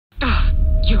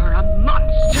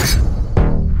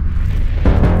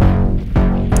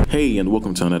Hey, and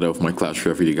welcome to another of my Clash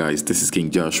Royale video, guys. This is King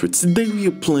Joshua. Today we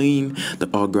are playing the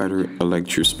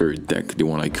Electrospirit deck, the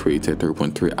one I created,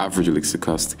 3.3 average elixir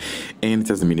cost, and it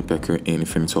has the mini pecker and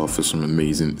infinite offer some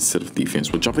amazing set of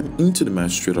defense. We're jumping into the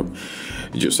match straight up,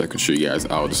 just so I can show you guys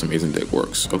how this amazing deck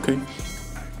works. Okay,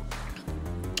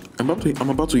 I'm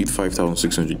about to hit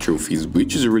 5,600 trophies,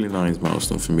 which is a really nice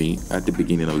milestone for me at the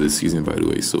beginning of the season, by the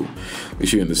way. So you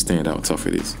should understand how tough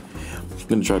it is.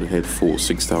 I'm gonna try to head for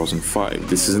 6,005.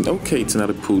 This isn't okay. It's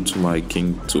another pull to my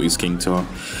king, to his king tower.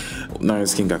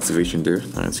 Nice king activation there.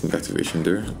 I'm just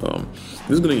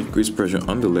gonna increase pressure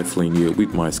on the left lane here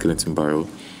with my skeleton barrel.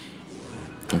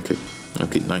 Okay,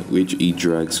 Night Witch E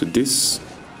drag. So this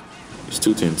is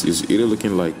two things. It's either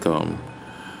looking like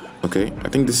okay, I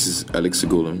think this is Elixir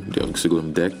Golem, the Elixir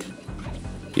Golem deck.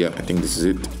 Yeah, I think this is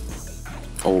it.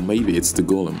 Or maybe it's the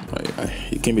Golem.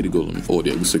 It can be the Golem or the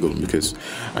Elixir Golem, because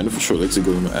I know for sure Elixir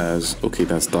Golem as, okay,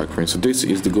 that's Dark Prince. So this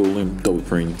is the Golem, Double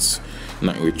Prince,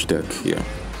 Night Witch deck, yeah.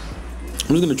 I'm just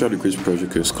going to try to increase pressure,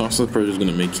 because constant pressure is going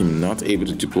to make him not able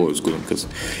to deploy his Golem, because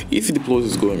if he deploys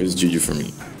his Golem, it's GG for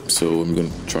me. So I'm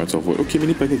going to try to avoid. Okay,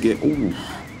 Mini Pecker get, oh,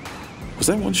 was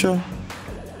that one shot?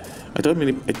 I think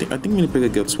Mini Pecker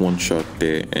gets one shot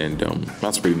there, and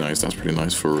that's pretty nice. That's pretty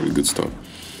nice for a really good start.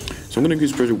 So I'm going to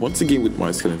increase pressure once again with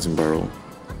my skeleton barrel.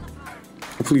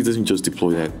 Hopefully it doesn't just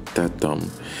deploy that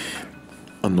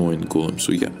annoying golem.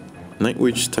 So yeah, Night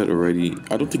Witch start already.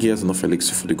 I don't think he has enough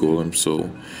elixir for the golem, so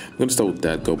I'm going to start with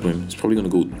that goblin. It's probably going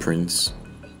to go with Prince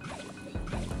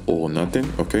or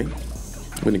nothing. Okay, I'm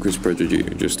going to increase pressure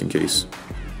just in case.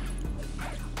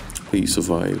 Please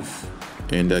survive.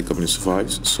 And that goblin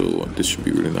survives, so this should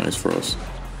be really nice for us.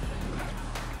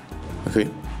 Okay.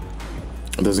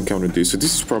 It doesn't count with this, so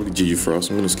this is probably GG for us.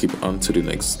 I'm gonna skip on to the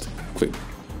next clip,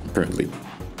 apparently.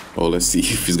 Oh, let's see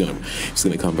if he's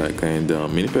gonna come back. And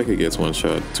Mini Pecker gets one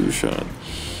shot, two shot,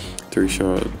 three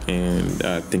shot, and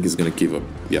I think he's gonna give up.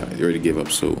 Yeah, he already gave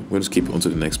up, so we're gonna skip on to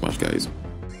the next match, guys.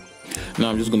 Now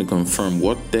I'm just gonna confirm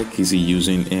what deck is he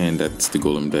using, and that's the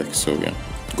Golem deck. So yeah,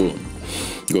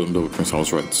 Golem Double Prince, I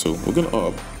was right. So we're gonna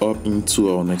up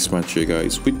into our next match here,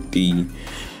 guys, with the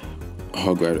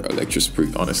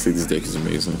Electrospirit. Honestly, this deck is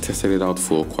amazing. I tested it out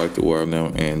for quite a while now,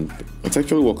 and it's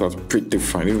actually worked out pretty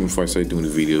fine, even before I started doing the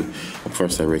video, before I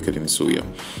started recording. So yeah,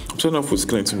 I'm starting off with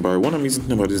Skeleton Barrel. One amazing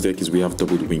thing about this deck is we have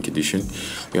double the Wink Edition.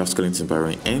 We have Skeleton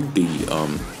Barrel and the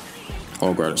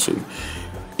Hogrider. So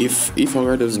if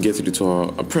Hogrider doesn't get to the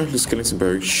tower, apparently Skeleton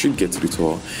Barrel should get to the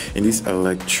tower. And this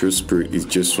Electrospirit is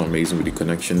just so amazing with the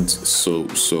connections, so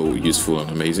useful and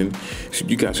amazing. So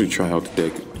you guys should try out the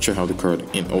deck, try out the card,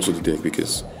 and also the deck,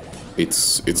 because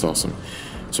it's awesome.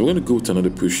 So we're gonna go to another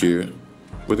push here,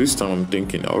 but this time I'm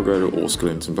thinking Hogrider or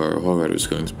Skeleton Barrel. Hogrider or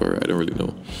Skeleton Barrel, I don't really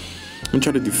know. I'm gonna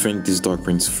try to defend this Dark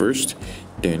Prince first,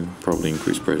 then probably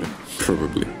increase pressure.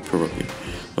 Probably.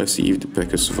 Let's see if the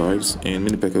Pecker survives, and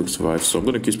Mini Pecker survives. So I'm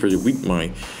gonna increase pressure with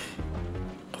my.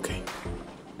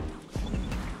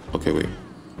 Okay, wait.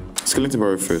 Skeleton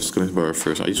Barrel first.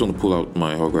 I just want to pull out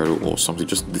my Hogrider or something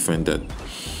just to defend that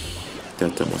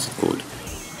what's it called?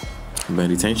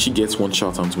 Bandit, and she gets one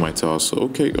shot onto my tower. So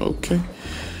okay.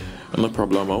 No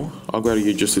problemo. Hogrider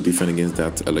here just to defend against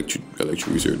that electric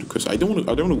wizard, because I don't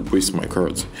want to waste my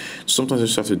cards. Sometimes I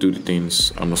just have to do the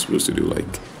things I'm not supposed to do,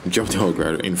 like drop the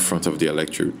Hogrider in front of the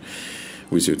electric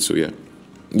wizard. So yeah,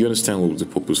 you understand what was the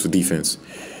purpose for defense.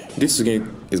 This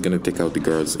again is gonna take out the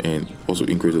guards and also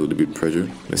increase a little bit pressure.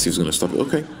 Let's see if it's gonna stop it.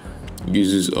 Okay,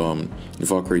 uses the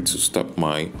Valkyrie to stop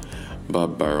my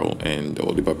Barb Barrel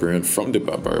or the Barbarian from the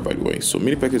Barb Barrel, by the way. So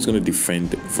Mini Pecker is going to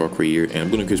defend Valkyrie here, and I'm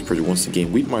going to increase pressure once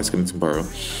again with my Skeleton Barrel.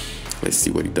 Let's see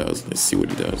what he does.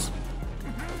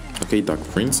 Okay, Dark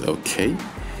Prince. Okay,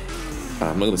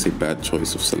 I'm not going to say bad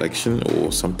choice of selection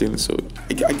or something. So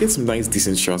I get some nice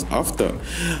decent shots after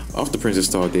Princess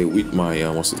Star there with my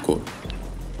what's it called,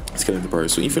 Skeleton Barrel.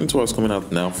 So Infinite War is coming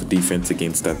out now for defense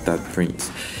against that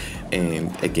Prince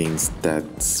and against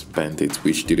that Bandit,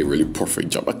 which did a really perfect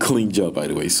job, a clean job, by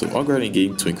the way. So I'll go ahead and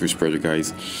game to increase pressure,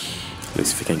 guys.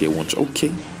 Let's see if we can get one shot.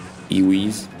 Okay,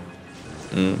 Ewees.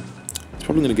 It's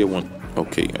probably gonna get one.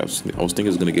 Okay, I was thinking it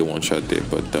was gonna get one shot there,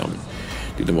 but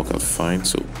didn't work out fine.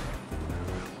 So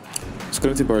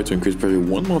Skeleton Barrel to increase pressure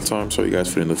one more time. Sorry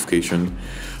guys for the notification,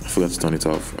 I forgot to turn it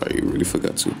off. I really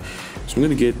forgot to. So I'm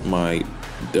gonna get my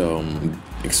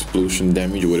explosion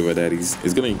damage or whatever that is.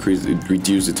 It's gonna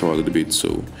reduce the tower a little bit,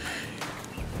 so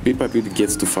bit by bit it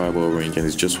gets to fireball range, and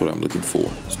it's just what I'm looking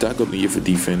for. So that got me here for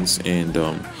defense, and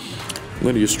I'm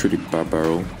gonna just treat it by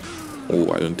barrel.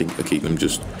 Oh, I don't think. Okay, let me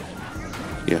just.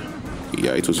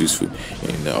 Yeah, it was useful.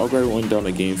 And I'll grab one down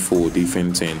again for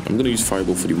defense, and I'm gonna use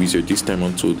fireball for the wizard this time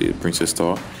onto the Princess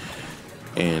Star.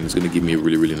 and it's going to give me a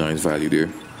really nice value there.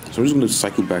 So I'm just going to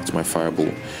cycle back to my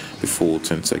fireball before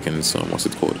 10 seconds, what's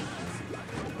it called,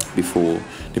 before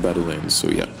the battle ends. So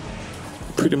yeah,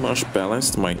 pretty much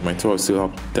balanced. My tower is still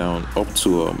up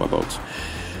to about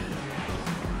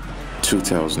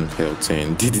 2000 health,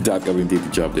 and did the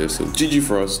job there. So GG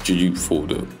for us, GG for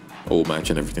the whole match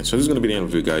and everything. So this is going to be the end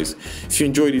of it, guys. If you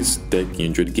enjoyed this deck, you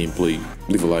enjoyed the gameplay,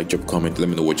 leave a like, drop a comment, let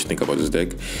me know what you think about this deck.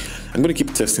 I'm going to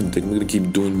keep testing the deck. I'm going to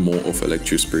keep doing more of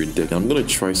Electrospirit deck. I'm going to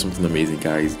try something amazing,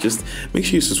 guys. Just make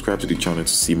sure you subscribe to the channel to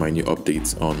see my new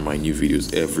updates on my new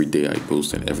videos every day I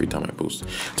post and every time I post.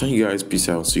 Thank you guys, peace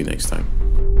out, see you next time.